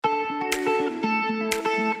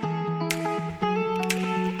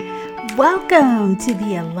Welcome to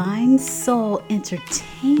the Aligned Soul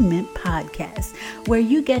Entertainment Podcast, where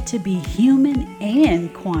you get to be human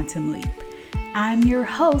and quantum leap. I'm your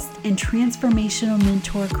host and transformational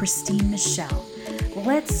mentor, Christine Michelle.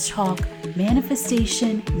 Let's talk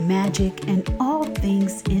manifestation, magic, and all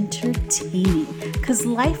things entertaining, because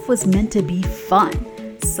life was meant to be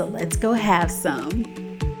fun. So let's go have some.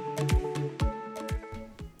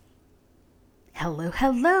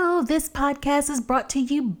 Hello. This podcast is brought to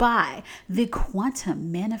you by the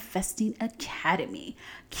Quantum Manifesting Academy.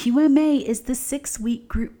 QMA is the 6-week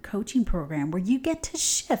group coaching program where you get to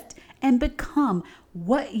shift and become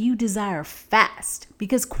what you desire fast,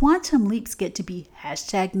 because quantum leaps get to be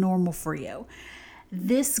 #normal for you.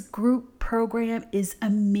 This group program is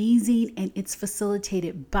amazing and it's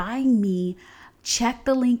facilitated by me. Check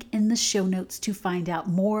the link in the show notes to find out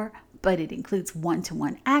more. But it includes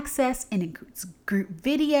one-to-one access, it includes group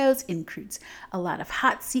videos, it includes a lot of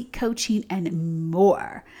hot seat coaching and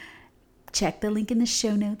more. Check the link in the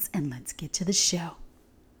show notes and let's get to the show.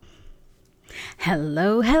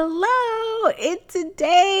 Hello. It's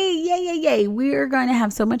today. Yay. We are going to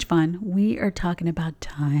have so much fun. We are talking about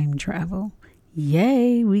time travel.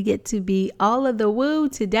 Yay, we get to be all of the woo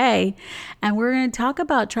today. And we're going to talk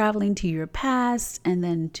about traveling to your past and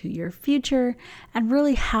then to your future and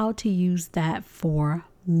really how to use that for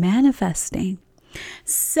manifesting.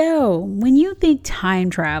 So when you think time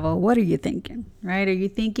travel, what are you thinking, right? Are you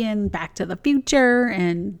thinking Back to the Future?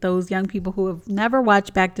 And those young people who have never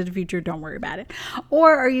watched Back to the Future, don't worry about it.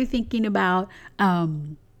 Or are you thinking about,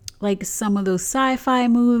 like some of those sci-fi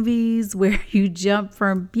movies where you jump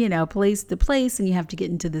from, place to place and you have to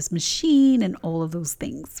get into this machine and all of those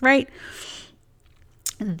things, right?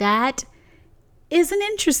 That is an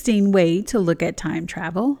interesting way to look at time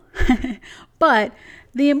travel. But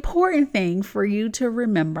the important thing for you to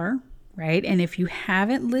remember, right? And if you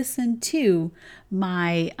haven't listened to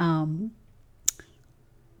my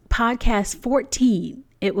podcast 14,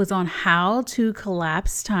 it was on how to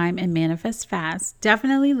collapse time and manifest fast.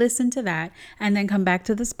 Definitely listen to that and then come back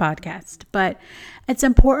to this podcast. But it's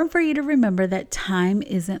important for you to remember that time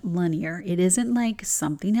isn't linear. It isn't like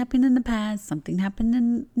something happened in the past, something happened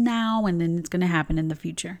in now, and then it's going to happen in the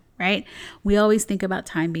future, right? We always think about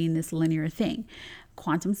time being this linear thing.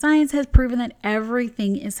 Quantum science has proven that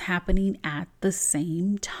everything is happening at the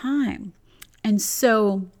same time. And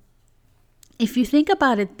so if you think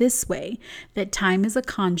about it this way, that time is a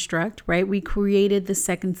construct, right? We created the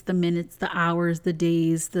seconds, the minutes, the hours, the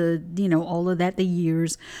days, all of that, the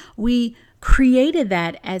years. We created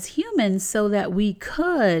that as humans so that we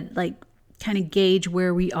could kind of gauge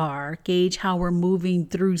where we are, gauge how we're moving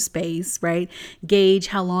through space, right? Gauge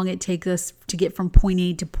how long it takes us to get from point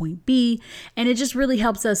A to point B. And it just really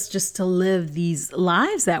helps us just to live these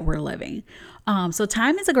lives that we're living. So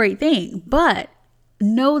time is a great thing, but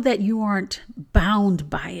know that you aren't bound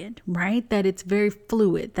by it, right? That it's very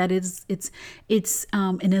fluid, that it's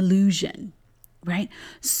an illusion, right?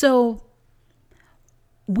 So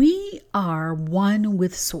we are one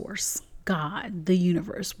with Source, God, the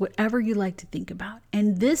universe, whatever you like to think about.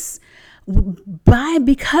 And this,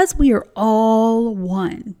 because we are all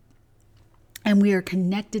one and we are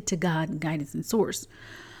connected to God and guidance and Source,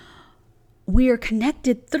 we are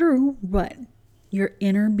connected through what? Your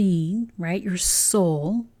inner being, right? Your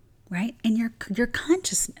soul, right? And your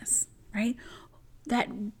consciousness, right? That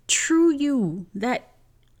true you, that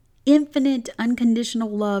infinite, unconditional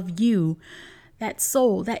love you, that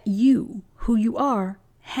soul, that you, who you are,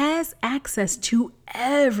 has access to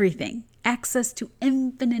everything, access to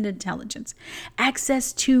infinite intelligence,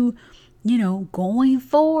 access to, going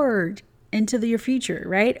forward into your future,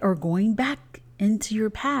 right? Or going back into your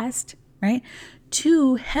past, right?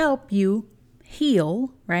 To help you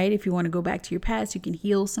heal, right? If you want to go back to your past, you can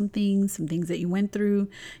heal some things that you went through,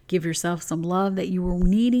 give yourself some love that you were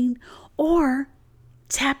needing, or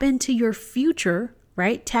tap into your future,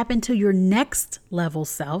 right? Tap into your next level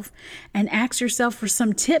self and ask yourself for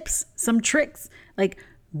some tips, some tricks, like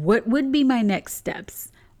what would be my next steps?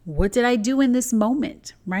 What did I do in this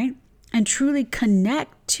moment, right? And truly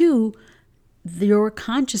connect to your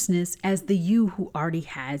consciousness as the you who already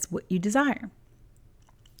has what you desire.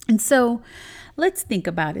 And so let's think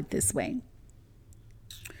about it this way.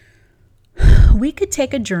 We could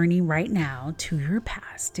take a journey right now to your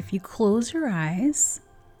past. If you close your eyes,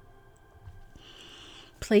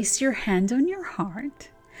 place your hand on your heart,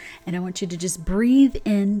 and I want you to just breathe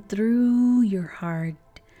in through your heart,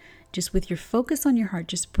 just with your focus on your heart.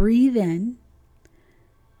 Just breathe in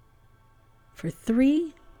for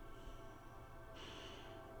 3,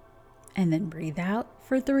 and then breathe out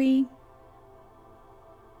for 3.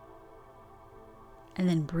 And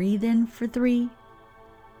then breathe in for 3.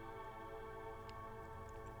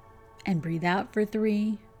 And breathe out for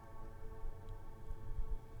 3.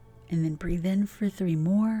 And then breathe in for 3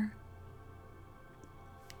 more.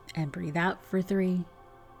 And breathe out for 3.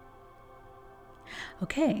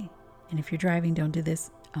 Okay. And if you're driving, don't do this,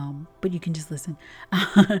 but you can just listen.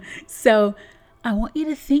 So I want you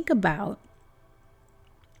to think about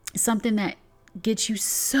something that gets you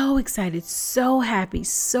so excited, so happy,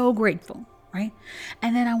 so grateful, right?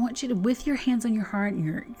 And then I want you to, with your hands on your heart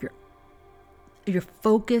and your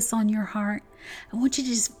focus on your heart, I want you to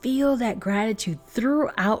just feel that gratitude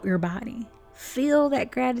throughout your body. Feel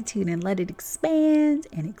that gratitude and let it expand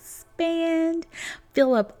and expand.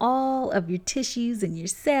 Fill up all of your tissues and your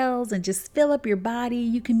cells and just fill up your body.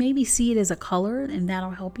 You can maybe see it as a color and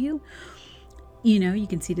that'll help you. You know, you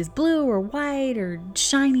can see it as blue or white or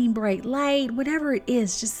shining bright light, whatever it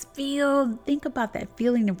is. Just think about that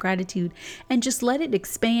feeling of gratitude and just let it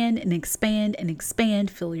expand and expand and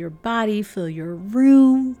expand. Fill your body, fill your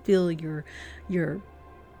room, fill your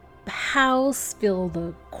house, fill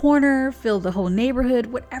the corner, fill the whole neighborhood,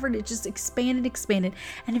 whatever it is, just expand it,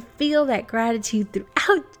 and feel that gratitude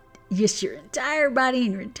throughout just your entire body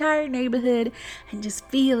and your entire neighborhood, and just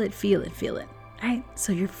feel it, right?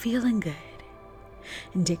 So you're feeling good.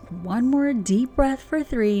 And take one more deep breath for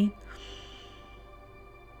 3,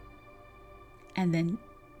 and then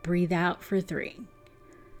breathe out for 3.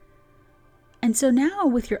 And so now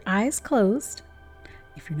with your eyes closed,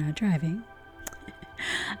 if you're not driving,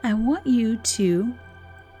 I want you to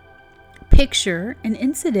picture an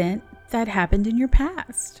incident that happened in your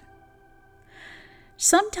past.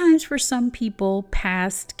 Sometimes for some people,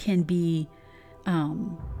 past can be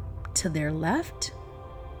to their left,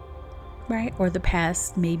 right? Or the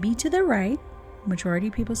past may be to the right. Majority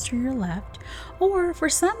of people's to your left. Or for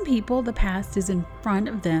some people, the past is in front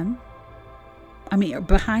of them. Or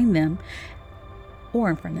behind them, or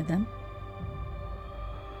in front of them.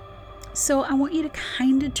 So I want you to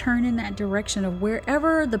kind of turn in that direction of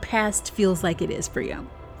wherever the past feels like it is for you.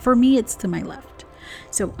 For me, it's to my left.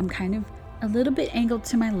 So I'm kind of a little bit angled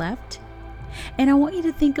to my left. And I want you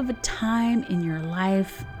to think of a time in your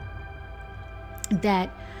life that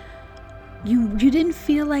you didn't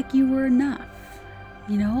feel like you were enough.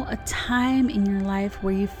 You know, a time in your life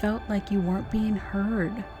where you felt like you weren't being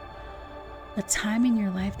heard. A time in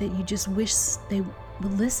your life that you just wish they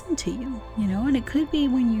would listen to you, you know, and it could be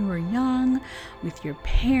when you were young with your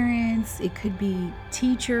parents, it could be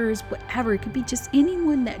teachers, whatever, it could be just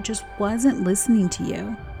anyone that just wasn't listening to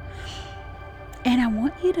you. And I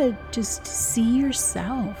want you to just see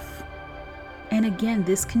yourself. And again,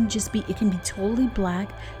 this can just be, it can be totally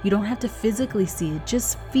black. You don't have to physically see it.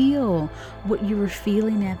 Just feel what you were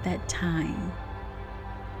feeling at that time.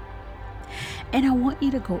 And I want you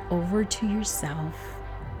to go over to yourself.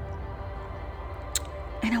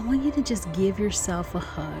 And I want you to just give yourself a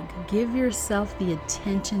hug. Give yourself the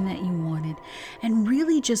attention that you wanted. And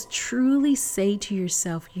really just truly say to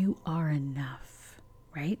yourself, you are enough,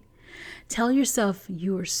 right? Tell yourself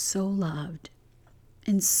you are so loved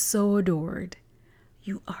and so adored.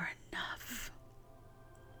 You are enough.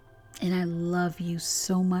 And I love you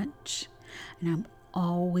so much. And I'm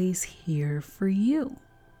always here for you,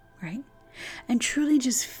 right? And truly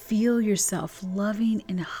just feel yourself loving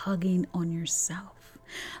and hugging on yourself.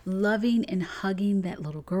 Loving and hugging that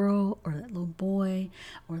little girl or that little boy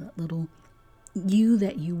or that little you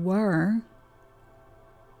that you were.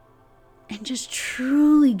 And just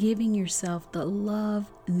truly giving yourself the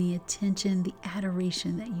love and the attention, the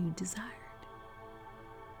adoration that you desired.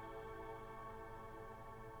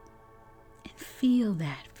 And feel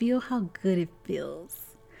that. Feel how good it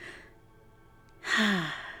feels.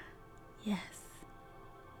 Yes.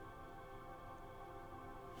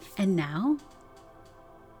 And now,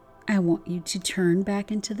 I want you to turn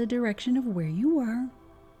back into the direction of where you were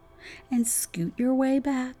and scoot your way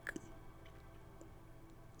back.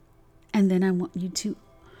 And then I want you to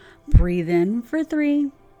breathe in for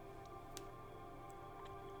 3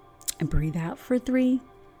 and breathe out for 3.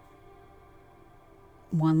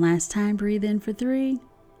 One last time, breathe in for 3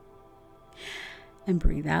 and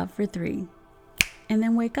breathe out for 3. And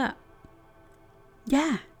then wake up.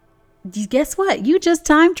 Yeah. Guess what? You just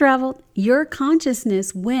time traveled. Your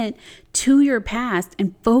consciousness went to your past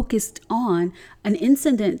and focused on an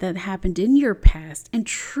incident that happened in your past and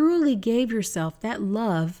truly gave yourself that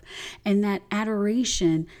love and that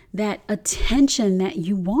adoration, that attention that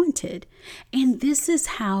you wanted. And this is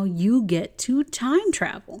how you get to time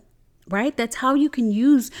travel, right? That's how you can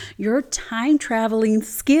use your time traveling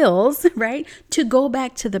skills, right? To go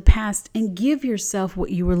back to the past and give yourself what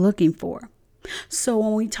you were looking for. So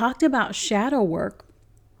when we talked about shadow work,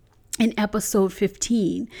 in episode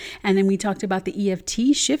 15. And then we talked about the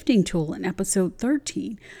EFT shifting tool in episode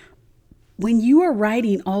 13. When you are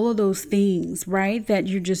writing all of those things, right, that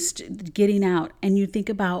you're just getting out, and you think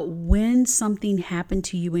about when something happened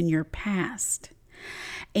to you in your past,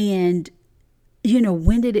 and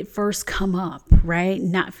when did it first come up, right?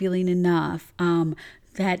 Not feeling enough,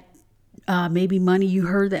 maybe money, you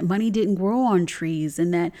heard that money didn't grow on trees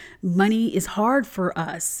and that money is hard for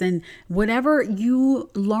us, and whatever you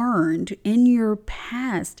learned in your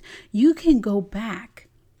past, you can go back,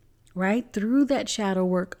 right, through that shadow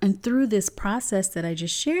work and through this process that I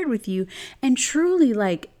just shared with you, and truly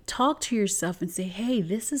talk to yourself and say, hey,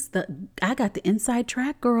 I got the inside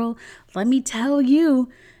track, girl. Let me tell you,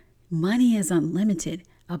 money is unlimited.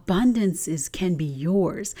 Abundance can be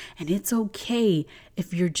yours, and it's okay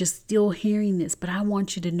if you're just still hearing this, but I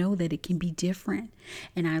want you to know that it can be different,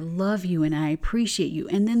 and I love you and I appreciate you.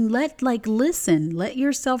 And then listen, let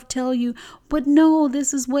yourself tell you, but no,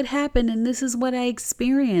 this is what happened and this is what I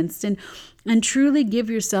experienced, and truly give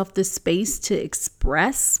yourself the space to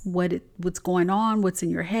express what's going on, what's in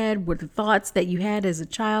your head, what the thoughts that you had as a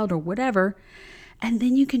child or whatever. And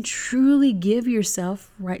then you can truly give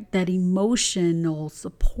yourself, right, that emotional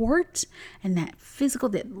support and that physical,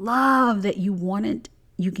 that love that you wanted.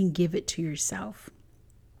 You can give it to yourself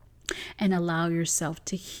and allow yourself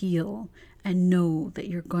to heal and know that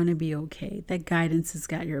you're going to be okay, that guidance has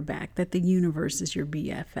got your back, that the universe is your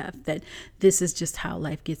BFF, that this is just how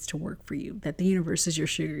life gets to work for you, that the universe is your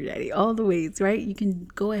sugar daddy, all the ways, right? You can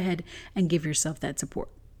go ahead and give yourself that support.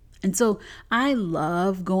 And so I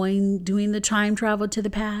love doing the time travel to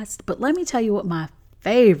the past, but let me tell you what my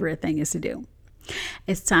favorite thing is to do.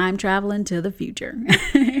 It's time traveling to the future,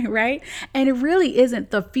 right? And it really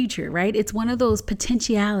isn't the future, right? It's one of those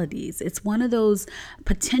potentialities. It's one of those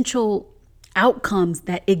potential outcomes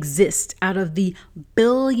that exist out of the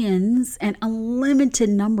billions and unlimited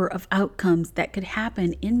number of outcomes that could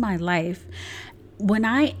happen in my life. When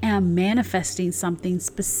I am manifesting something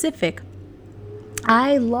specific,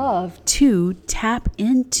 I love to tap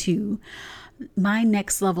into my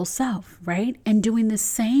next level self, right? And doing the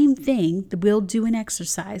same thing that we'll do in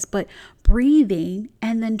exercise, but breathing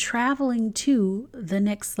and then traveling to the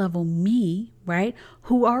next level me, right?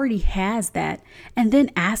 Who already has that. And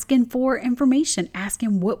then asking for information,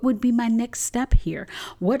 asking what would be my next step here?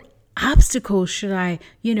 What obstacles should I,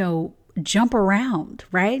 jump around,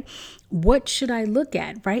 right? What should I look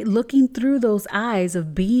at, right? Looking through those eyes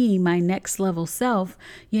of being my next level self,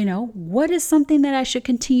 what is something that I should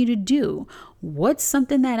continue to do? What's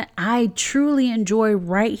something that I truly enjoy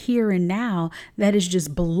right here and now that is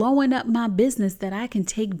just blowing up my business that I can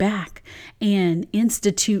take back and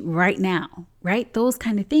institute right now, right? Those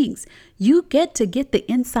kind of things. You get to get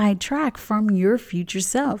the inside track from your future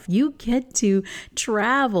self. You get to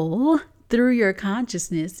travel through your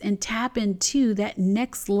consciousness and tap into that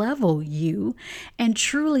next level you and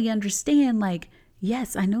truly understand,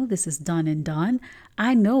 yes, I know this is done and done.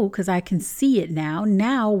 I know because I can see it now.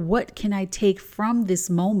 Now, what can I take from this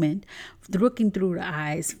moment, looking through the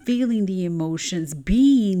eyes, feeling the emotions,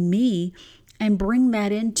 being me, and bring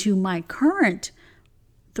that into my current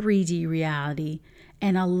 3D reality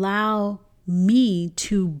and allow me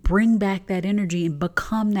to bring back that energy and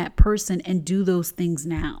become that person and do those things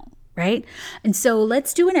now. Right? And so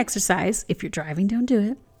let's do an exercise. If you're driving, don't do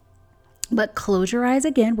it. But close your eyes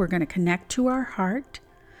again. We're going to connect to our heart.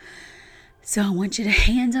 So I want you to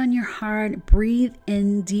hand on your heart. Breathe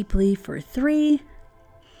in deeply for 3.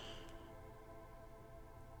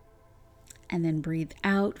 And then breathe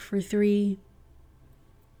out for 3.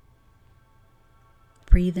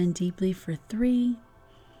 Breathe in deeply for 3.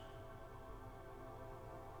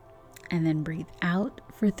 And then breathe out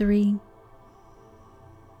for 3.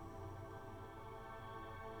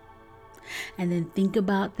 And then think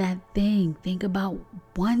about that thing. Think about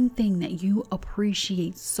one thing that you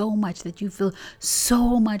appreciate so much, that you feel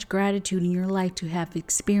so much gratitude in your life to have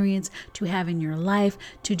experienced, to have in your life,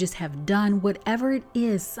 to just have done, whatever it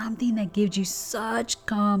is, something that gives you such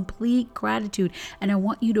complete gratitude. And I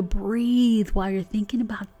want you to breathe while you're thinking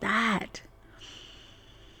about that.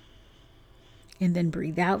 And then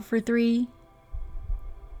breathe out for 3.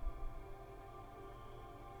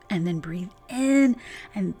 And then breathe in.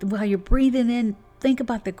 And while you're breathing in, think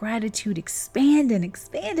about the gratitude expanding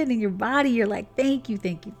in your body. You're like, thank you,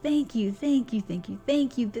 thank you, thank you, thank you, thank you,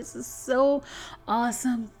 thank you. This is so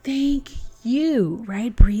awesome. Thank you,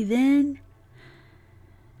 right? Breathe in.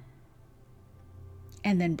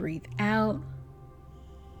 And then breathe out.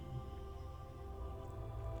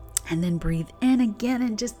 And then breathe in again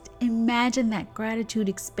and just imagine that gratitude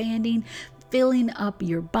expanding. filling up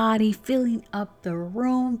your body, filling up the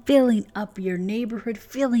room, filling up your neighborhood,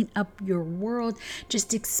 filling up your world,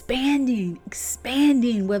 just expanding,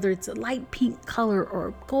 whether it's a light pink color or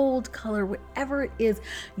a gold color, whatever it is,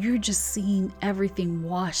 you're just seeing everything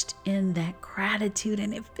washed in that gratitude,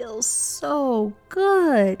 and it feels so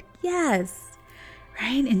good. Yes,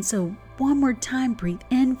 right? And so one more time, breathe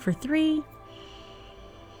in for 3.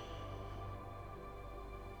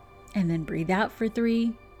 And then breathe out for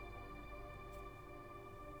 3.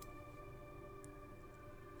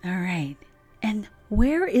 All right. And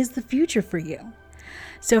where is the future for you?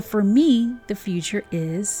 So for me, the future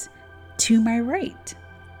is to my right.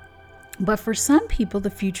 But for some people, the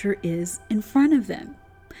future is in front of them.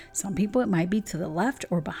 Some people, it might be to the left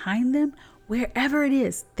or behind them. Wherever it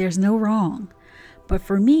is, there's no wrong. But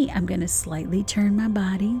for me, I'm going to slightly turn my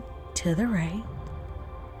body to the right.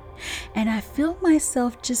 And I feel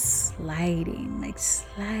myself just sliding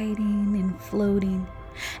and floating.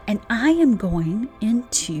 And I am going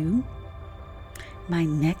into my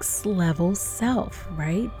next level self,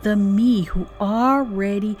 right? The me who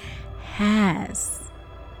already has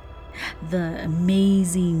the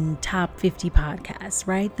amazing top 50 podcasts,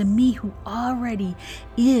 right? The me who already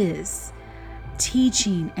is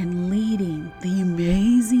teaching and leading the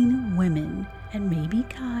amazing women and maybe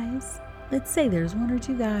guys. Let's say there's 1 or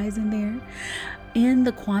 2 guys in there in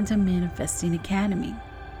the Quantum Manifesting Academy,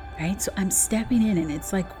 right? So I'm stepping in, and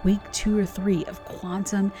it's like week 2 or 3 of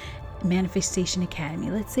Quantum Manifestation Academy.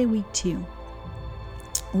 Let's say week 2,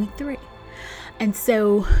 week 3. And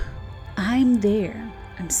so I'm there,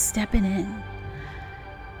 I'm stepping in,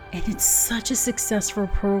 and it's such a successful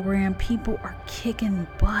program. People are kicking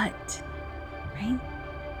butt, right?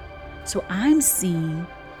 So I'm seeing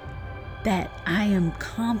that I am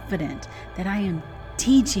confident, that I am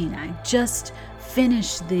teaching. I just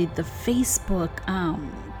finished the Facebook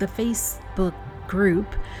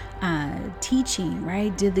group teaching,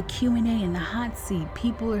 right? Did the Q&A in the hot seat.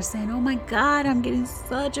 People are saying, oh my God, I'm getting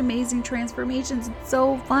such amazing transformations. It's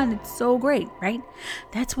so fun. It's so great, right?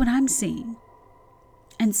 That's what I'm seeing.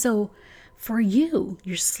 And so for you,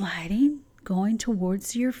 you're sliding, going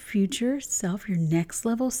towards your future self, your next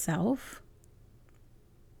level self.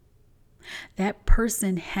 That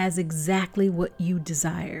person has exactly what you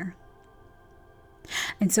desire.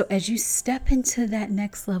 And so as you step into that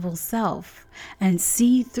next level self and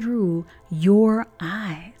see through your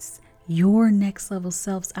eyes, your next level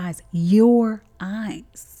self's eyes, your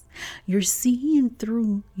eyes, you're seeing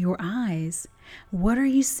through your eyes. What are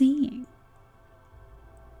you seeing?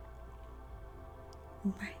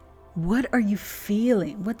 Right. What are you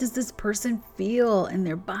feeling? What does this person feel in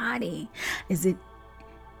their body? Is it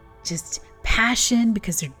just passion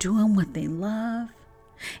because they're doing what they love?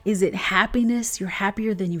 Is it happiness? You're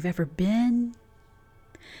happier than you've ever been?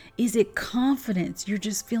 Is it confidence? You're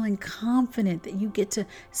just feeling confident that you get to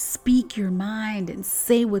speak your mind and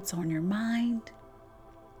say what's on your mind?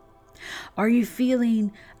 Are you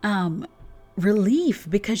feeling relief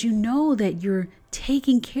because you know that you're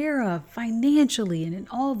taken care of financially and in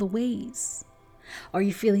all the ways? Are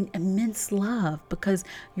you feeling immense love because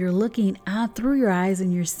you're looking out through your eyes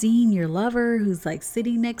and you're seeing your lover who's like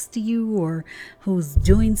sitting next to you, or who's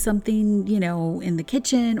doing something, in the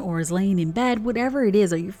kitchen, or is laying in bed, whatever it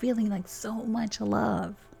is? Are you feeling like so much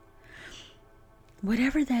love?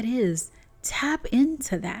 Whatever that is, tap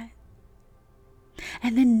into that.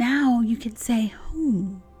 And then now you can say,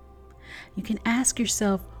 you can ask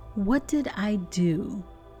yourself, what did I do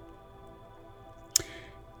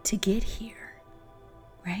to get here?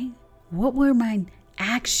 Right? What were my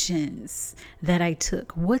actions that I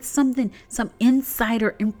took? What's some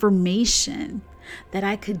insider information that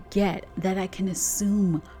I could get, that I can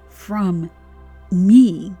assume from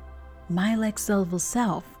me, my next level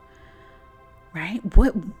self? Right?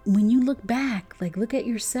 When you look back, look at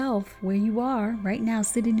yourself where you are right now,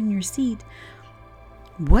 sitting in your seat.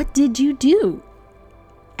 What did you do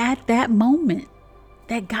at that moment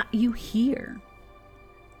that got you here?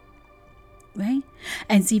 Right?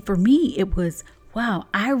 And see, for me, it was, wow,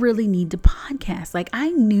 I really need to podcast. I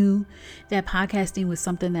knew that podcasting was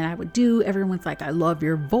something that I would do. Everyone's like, I love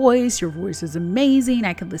your voice. Your voice is amazing.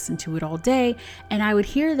 I could listen to it all day. And I would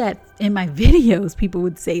hear that in my videos. People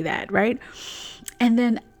would say that, right? And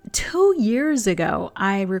then 2 years ago,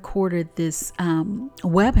 I recorded this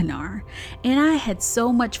webinar, and I had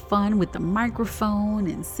so much fun with the microphone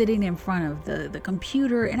and sitting in front of the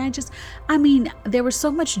computer. And there was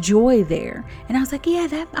so much joy there. And I was like,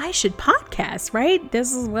 yeah, I should podcast, right?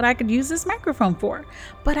 This is what I could use this microphone for.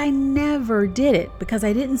 But I never did it because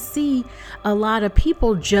I didn't see a lot of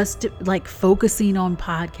people just like focusing on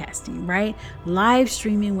podcasting, right? Live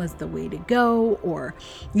streaming was the way to go, or,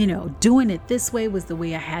 doing it this way was the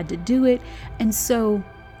way I had to do it. And so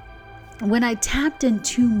when I tapped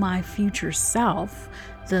into my future self,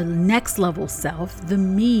 the next level self, the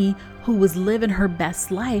me who was living her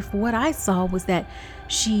best life, what I saw was that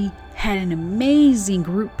she had an amazing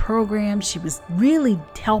group program. She was really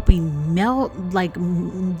helping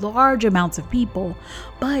large amounts of people,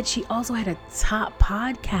 but she also had a top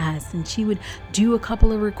podcast, and she would do a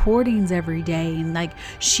couple of recordings every day. And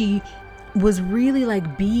she was really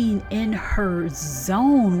being in her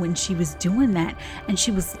zone when she was doing that. And she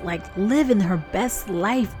was living her best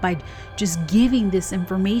life by just giving this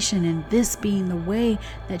information, and this being the way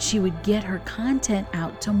that she would get her content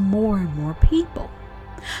out to more and more people.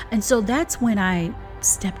 And so that's when I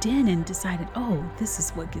stepped in and decided, oh, this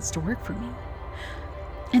is what gets to work for me.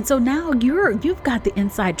 And so now you've got the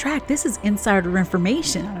inside track. This is insider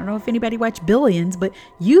information. I don't know if anybody watched Billions, but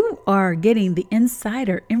you are getting the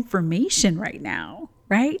insider information right now,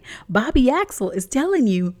 right? Bobby Axel is telling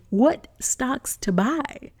you what stocks to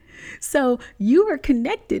buy. So you are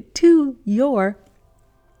connected to your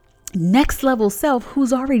next level self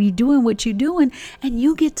who's already doing what you're doing, and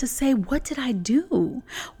you get to say, what did I do?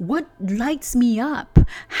 What lights me up?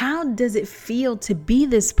 How does it feel to be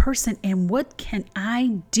this person? And what can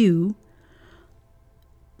I do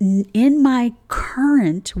in my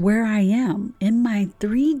current, where I am in my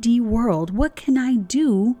 3D world? What can I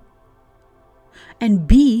do and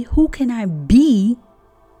be? Who can I be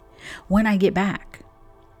when I get back?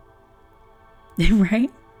 Right?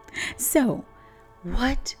 So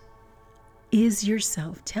what is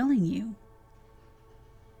yourself telling you?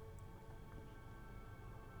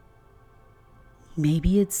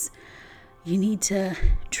 Maybe it's you need to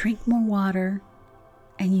drink more water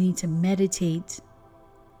and you need to meditate.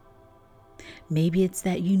 Maybe it's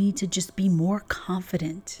that you need to just be more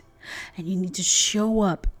confident and you need to show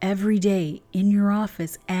up every day in your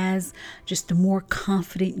office as just a more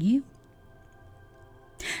confident you.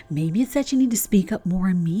 Maybe it's that you need to speak up more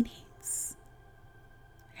in meetings,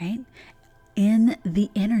 right? In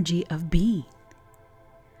the energy of being.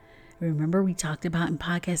 Remember, we talked about in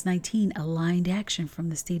podcast 19, aligned action from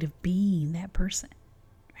the state of being that person,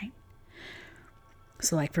 right?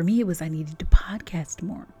 So for me, it was I needed to podcast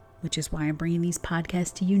more, which is why I'm bringing these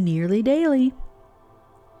podcasts to you nearly daily.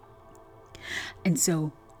 And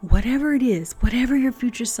so whatever it is, whatever your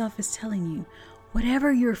future self is telling you,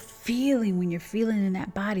 whatever you're feeling when you're feeling in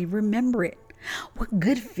that body, remember it. What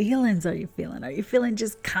good feelings are you feeling? Are you feeling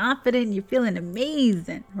just confident? You're feeling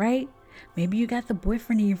amazing, right? Maybe you got the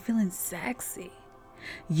boyfriend and you're feeling sexy.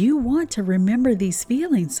 You want to remember these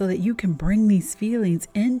feelings so that you can bring these feelings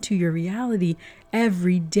into your reality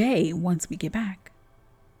every day once we get back.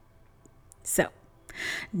 So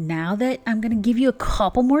now that I'm going to give you a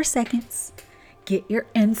couple more seconds, get your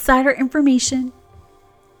insider information.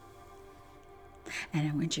 And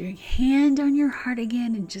I want your hand on your heart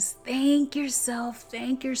again and just thank yourself,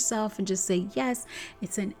 and just say, yes,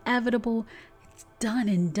 it's inevitable. It's done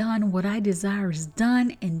and done. What I desire is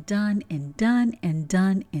done and done and done and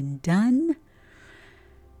done and done.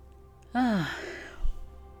 And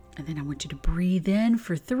then I want you to breathe in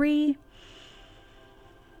for 3.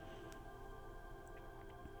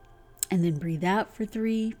 And then breathe out for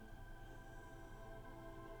 3.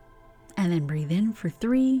 And then breathe in for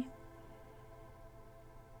 3.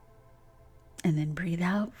 And then breathe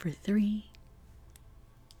out for 3.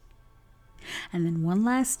 And then one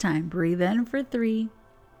last time, breathe in for 3.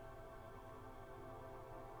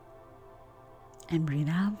 And breathe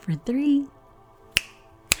out for 3.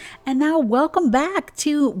 And now welcome back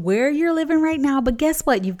to where you're living right now. But guess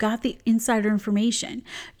what? You've got the insider information.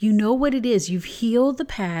 You know what it is. You've healed the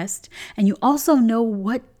past, and you also know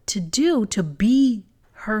what to do to be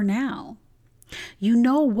her now. You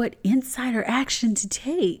know what insider action to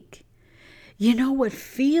take. You know what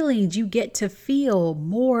feelings you get to feel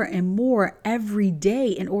more and more every day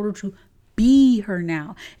in order to be her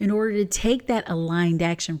now, in order to take that aligned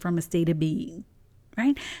action from a state of being,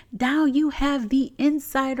 right? Now you have the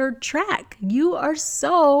insider track. You are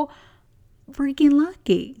so freaking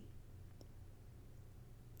lucky.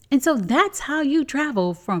 And so that's how you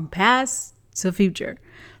travel from past to future,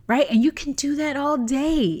 right? And you can do that all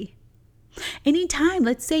day. Anytime,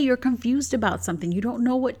 let's say you're confused about something, you don't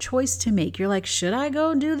know what choice to make. You're like, should I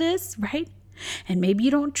go do this? Right? And maybe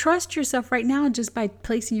you don't trust yourself right now just by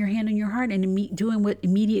placing your hand on your heart and doing what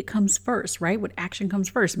immediate comes first, right? What action comes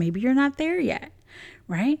first. Maybe you're not there yet,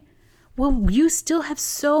 right? Well, you still have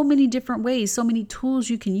so many different ways, so many tools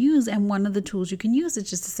you can use. And one of the tools you can use is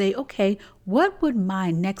just to say, okay, what would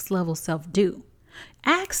my next level self do?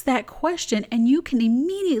 Ask that question and you can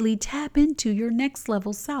immediately tap into your next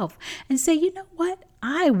level self and say, you know what?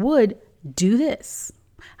 I would do this.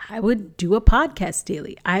 I would do a podcast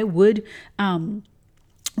daily. I would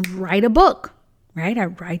write a book, right? I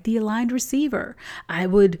write The Aligned Receiver. I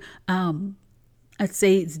would, let's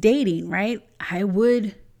say it's dating, right? I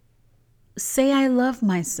would say I love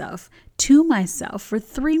myself to myself for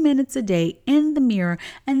 3 minutes a day in the mirror,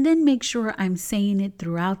 and then make sure I'm saying it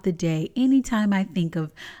throughout the day. Anytime I think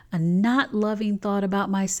of a not loving thought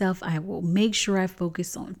about myself, I will make sure I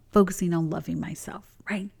focusing on loving myself,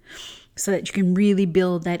 right? So that you can really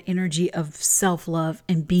build that energy of self-love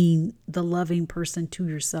and being the loving person to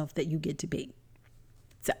yourself that you get to be.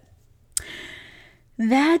 So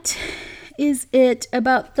that is it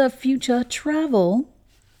about the future travel.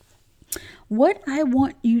 What I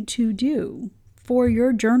want you to do for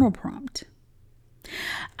your journal prompt,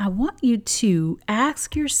 I want you to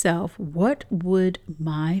ask yourself, what would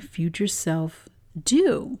my future self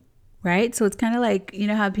do? Right? So it's kind of like, you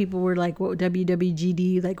know how people were like, what would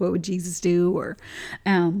WWJD, like what would Jesus do? Or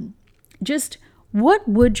just what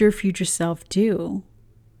would your future self do?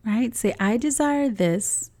 Right? Say, I desire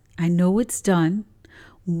this. I know it's done.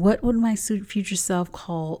 What would my future self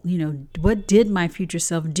call, what did my future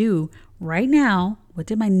self do right now? What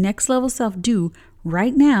did my next level self do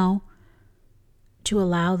right now to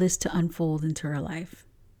allow this to unfold into her life?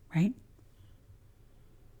 Right?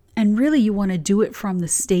 And really, you want to do it from the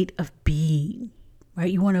state of being,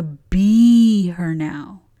 right? You want to be her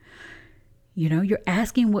now. You're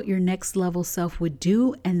asking what your next level self would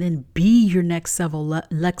do, and then be your next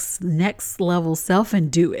level self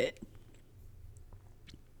and do it.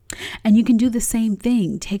 And you can do the same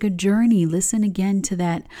thing. Take a journey. Listen again to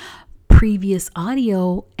that previous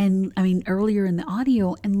audio, earlier in the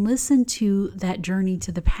audio, and listen to that journey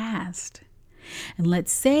to the past. And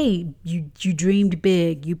let's say you dreamed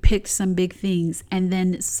big, you picked some big things, and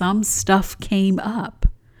then some stuff came up.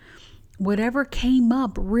 Whatever came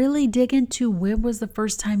up, really dig into when was the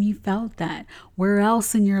first time you felt that? Where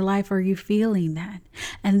else in your life are you feeling that?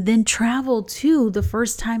 And then travel to the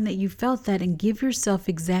first time that you felt that and give yourself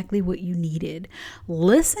exactly what you needed.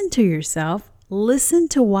 Listen to yourself. Listen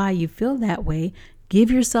to why you feel that way.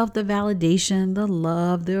 Give yourself the validation, the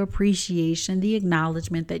love, the appreciation, the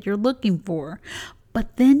acknowledgement that you're looking for.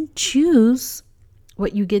 But then choose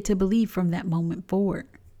what you get to believe from that moment forward.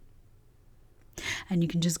 And you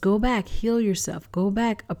can just go back, heal yourself, go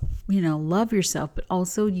back, love yourself. But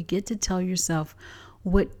also you get to tell yourself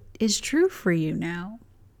what is true for you now.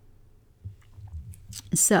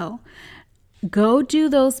 So go do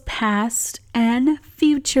those past and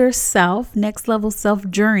future self, next level self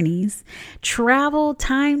journeys.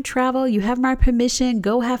 Time travel. You have my permission.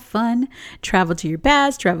 Go have fun. Travel to your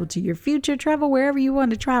past, travel to your future, travel wherever you want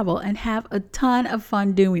to travel and have a ton of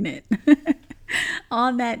fun doing it.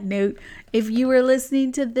 On that note, if you are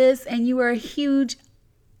listening to this and you are a huge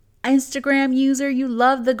Instagram user, you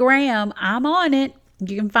love the gram, I'm on it.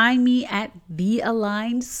 You can find me at The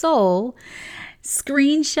Aligned Soul.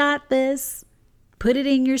 Screenshot this. Put it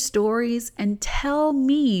in your stories and tell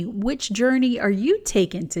me, which journey are you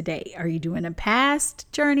taking today? Are you doing a past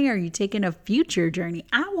journey? Are you taking a future journey?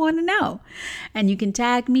 I want to know. And you can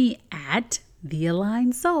tag me at The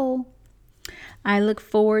Aligned Soul. I look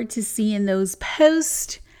forward to seeing those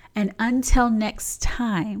posts. And until next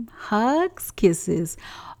time, hugs, kisses,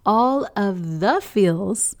 all of the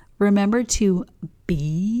feels. Remember to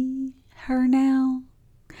be her now.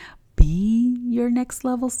 Be your next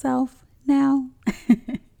level self now.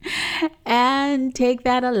 And take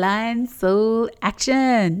that aligned soul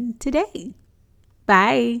action today.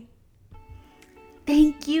 Bye.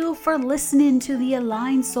 Thank you for listening to the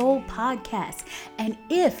Aligned Soul podcast. And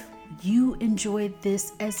if you enjoyed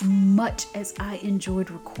this as much as I enjoyed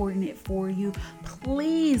recording it for you,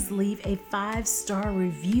 please leave a 5-star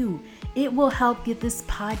review. It will help get this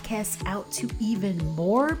podcast out to even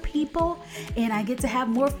more people, and I get to have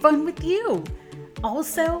more fun with you.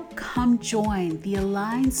 Also, come join the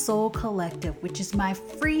Aligned Soul Collective, which is my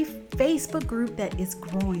free Facebook group that is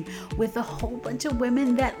growing with a whole bunch of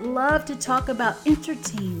women that love to talk about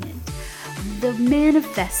entertainment, the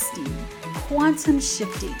manifesting, quantum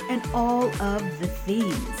shifting, and all of the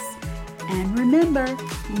things. And remember,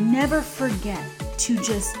 never forget to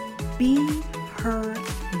just Be her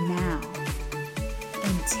now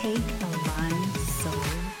and take a